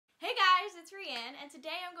it's Rianne, and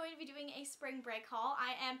today I'm going to be doing a spring break haul.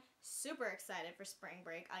 I am super excited for spring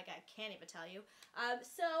break, like I can't even tell you.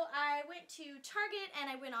 So I went to Target and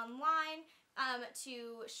I went online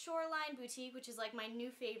to Shoreline Boutique, which is like my new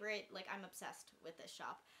favorite, like I'm obsessed with this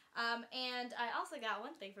shop. And I also got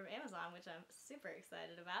one thing from Amazon, which I'm super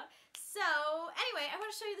excited about. So anyway, I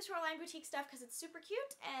want to show you the Shoreline Boutique stuff because it's super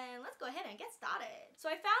cute, and let's go ahead and get started.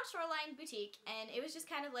 So I found Shoreline Boutique, and it was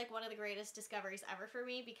just kind of like one of the greatest discoveries ever for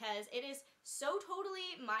me because it is so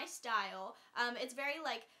totally my style. It's very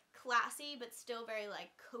like classy but still very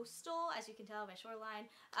like coastal, as you can tell by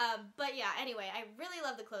Shoreline. But yeah, anyway, I really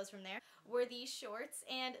love the clothes from there. Were these shorts,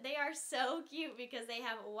 and they are so cute because they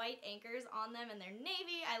have white anchors on them and they're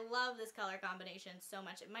navy. I love this color combination so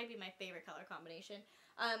much. It might be my favorite color combination.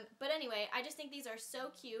 But anyway, I just think these are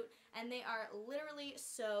so cute and they are literally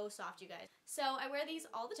so soft, you guys. So I wear these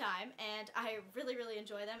all the time and I really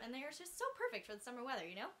enjoy them, and they are just so perfect for the summer weather,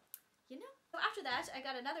 you know? So after that, I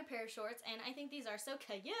got another pair of shorts, and I think these are so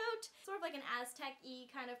cute. Sort of like an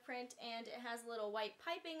Aztec-y kind of print, and it has a little white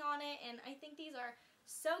piping on it, and I think these are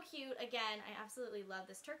so cute. Again, I absolutely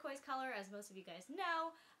love this turquoise color, as most of you guys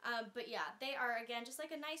know. But yeah, they are, again, just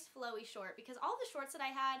like a nice flowy short, because all the shorts that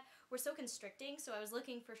I had were so constricting, so I was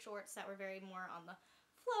looking for shorts that were very more on the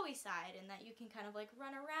flowy side and that you can kind of like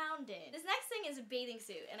run around in. This next thing is a bathing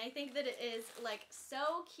suit, and I think that it is like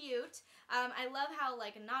so cute. I love how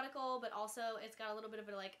like nautical, but also it's got a little bit of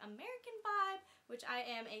a like American vibe, which I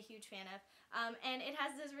am a huge fan of. And it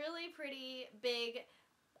has this really pretty big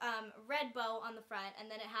red bow on the front, and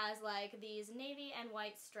then it has like these navy and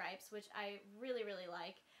white stripes, which I really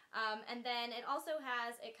like. And then it also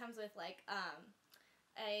has, it comes with like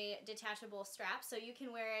a detachable strap, so you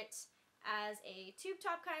can wear it as a tube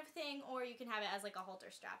top kind of thing, or you can have it as like a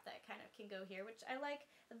halter strap that kind of can go here, which I like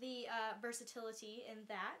the versatility in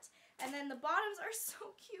that. And then the bottoms are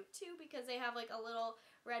so cute too because they have like a little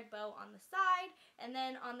red bow on the side, and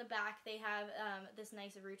then on the back they have this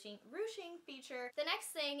nice ruching feature. The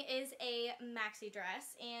next thing is a maxi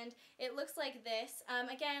dress, and it looks like this.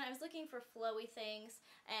 Again, I was looking for flowy things,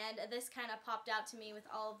 and this kind of popped out to me with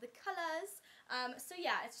all of the colors. So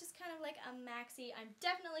yeah, it's just kind of like a maxi. I'm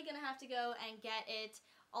definitely gonna have to go and get it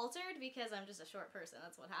altered because I'm just a short person,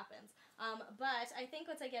 that's what happens. But I think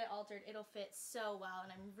once I get it altered, it'll fit so well,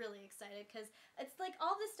 and I'm really excited because it's like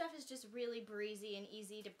all this stuff is just really breezy and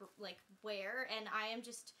easy to like wear, and I am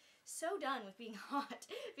just so done with being hot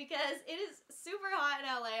because it is super hot in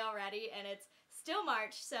LA already, and it's still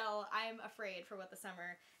March, so I'm afraid for what the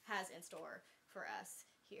summer has in store for us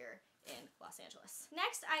here in Los Angeles.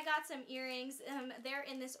 Next, I got some earrings. They're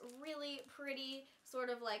in this really pretty sort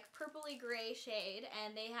of like purpley gray shade,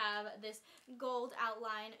 and they have this gold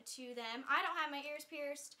outline to them. I don't have my ears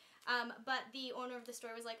pierced, but the owner of the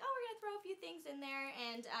store was like, oh, we're gonna throw a few things in there,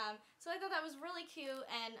 and so I thought that was really cute.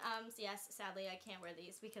 And yes, sadly I can't wear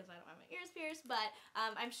these because I don't have my ears pierced, but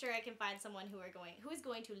I'm sure I can find someone who is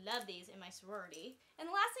going to love these in my sorority. And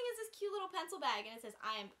the last thing is this cute little pencil bag, and it says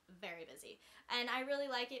I am very busy, and I really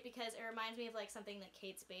like it because it reminds me of like something that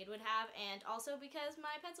Kate Spade would have, and also because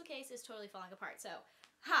my pencil case is totally falling apart, so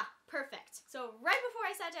ha! Perfect. So right before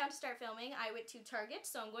I sat down to start filming, I went to Target,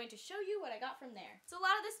 so I'm going to show you what I got from there. So a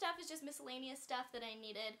lot of this stuff is just miscellaneous stuff that I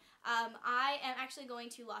needed. I am actually going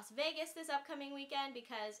to Las Vegas this upcoming weekend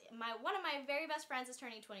because one of my very best friends is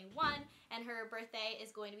turning 21, and her birthday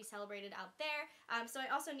is going to be celebrated out there. So I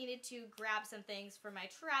also needed to grab some things for my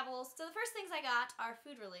travels. So the first things I got are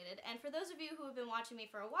food related, and for those of you who have been watching me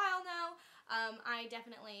for a while now, I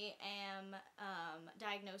definitely am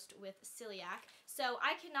diagnosed with celiac, so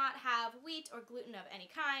I cannot have wheat or gluten of any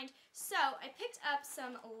kind. So I picked up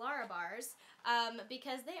some Larabars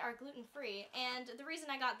because they are gluten-free, and the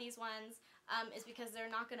reason I got these ones is because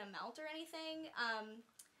they're not going to melt or anything,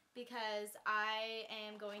 because I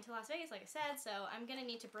am going to Las Vegas, like I said, so I'm going to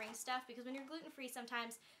need to bring stuff because when you're gluten-free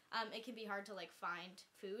sometimes it can be hard to like find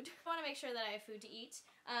food. I want to make sure that I have food to eat.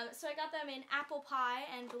 So I got them in apple pie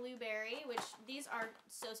and blueberry, which these are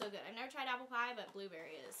so good. I've never tried apple pie, but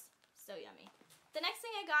blueberry is so yummy. The next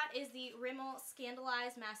thing I got is the Rimmel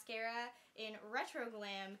Scandalized Mascara in Retro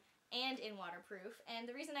Glam and in waterproof, and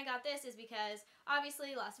the reason I got this is because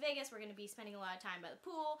obviously Las Vegas, we're going to be spending a lot of time by the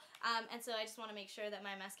pool, and so I just want to make sure that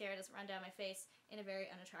my mascara doesn't run down my face in a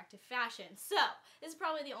very unattractive fashion. So this is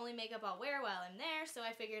probably the only makeup I'll wear while I'm there, so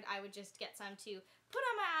I figured I would just get some to put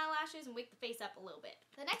on my eyelashes and wake the face up a little bit.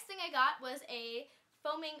 The next thing I got was a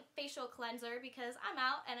foaming facial cleanser because I'm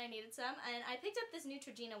out and I needed some, and I picked up this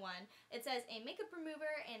Neutrogena one. It says a makeup remover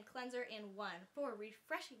and cleanser in one for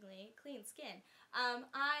refreshingly clean skin.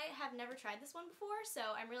 I have never tried this one before, so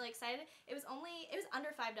I'm really excited. It was under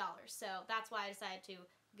 $5, so that's why I decided to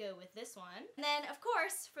go with this one. And then, of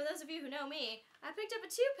course, for those of you who know me, I picked up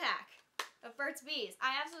a 2-pack of Burt's Bees.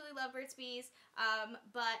 I absolutely love Burt's Bees,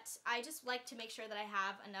 but I just like to make sure that I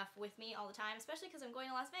have enough with me all the time, especially because I'm going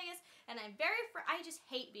to Las Vegas, and I just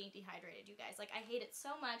hate being dehydrated, you guys. Like, I hate it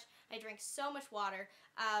so much. I drink so much water,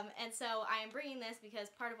 and so I am bringing this because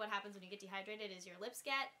part of what happens when you get dehydrated is your lips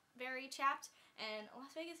get very chapped, and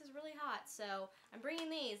Las Vegas is really hot, so I'm bringing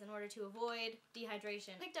these in order to avoid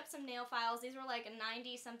dehydration. Picked up some nail files. These were like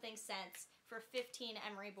 90-something cents for 15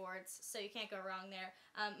 emery boards, so you can't go wrong there.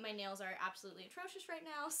 My nails are absolutely atrocious right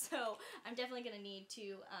now, so I'm definitely going to need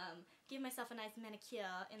to give myself a nice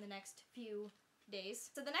manicure in the next few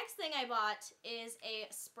days. So the next thing I bought is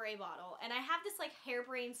a spray bottle, and I have this like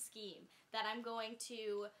harebrained scheme that I'm going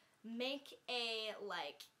to make a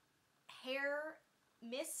like hair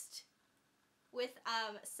mist with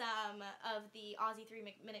some of the Aussie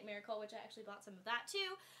 3-Minute Miracle, which I actually bought some of that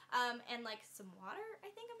too, and like some water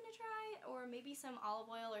I think I'm going to try, or maybe some olive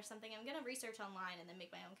oil or something. I'm going to research online and then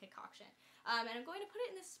make my own concoction. And I'm going to put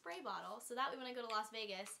it in this spray bottle so that way when I go to Las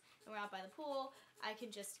Vegas and we're out by the pool, I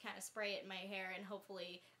can just kind of spray it in my hair, and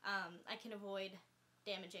hopefully I can avoid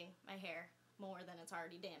damaging my hair more than it's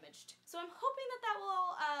already damaged. So I'm hoping that that will,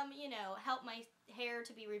 you know, help my hair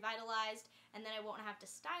to be revitalized, and then I won't have to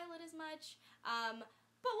style it as much.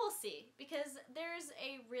 But we'll see, because there's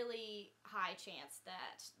a really high chance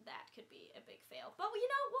that that could be a big fail. But, you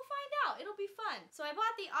know, we'll find out. It'll be fun. So I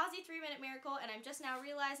bought the Aussie 3-Minute Miracle, and I'm just now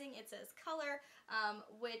realizing it says color,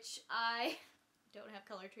 which I don't have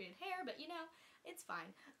color-treated hair, but, you know, it's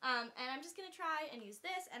fine. And I'm just going to try and use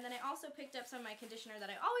this, and then I also picked up some of my conditioner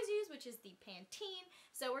that I always use, which is the Pantene.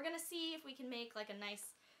 So we're going to see if we can make like a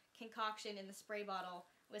nice concoction in the spray bottle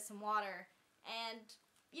with some water, and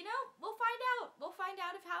you know, we'll find out. We'll find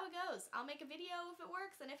out how it goes. I'll make a video if it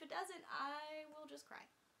works, and if it doesn't, I will just cry.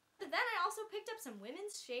 But then I also picked up some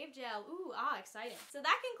women's shave gel. Ooh, exciting. So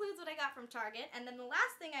that concludes what I got from Target. And then the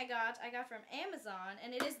last thing I got from Amazon,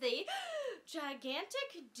 and it is the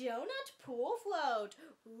gigantic donut pool float.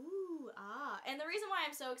 Ooh, And the reason why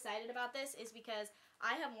I'm so excited about this is because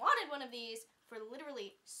I have wanted one of these for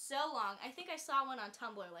literally so long. I think I saw one on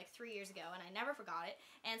Tumblr like 3 years ago, and I never forgot it.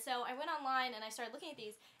 And so I went online and I started looking at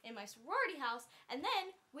these in my sorority house, and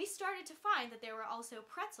then we started to find that there were also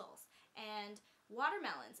pretzels and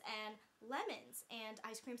watermelons and lemons and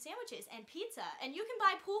ice cream sandwiches and pizza, and you can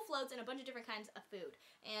buy pool floats and a bunch of different kinds of food.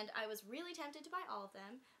 And I was really tempted to buy all of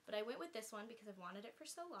them, but I went with this one because I've wanted it for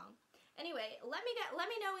so long. Anyway, let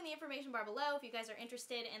me know in the information bar below if you guys are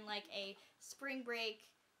interested in like a spring break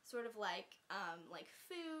sort of like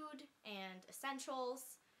food and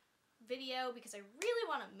essentials video, because I really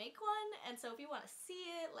want to make one. And so if you want to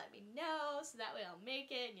see it, let me know, so that way I'll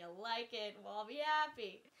make it and you'll like it and we'll all be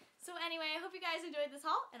happy. So anyway, I hope you guys enjoyed this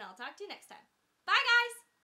haul, and I'll talk to you next time.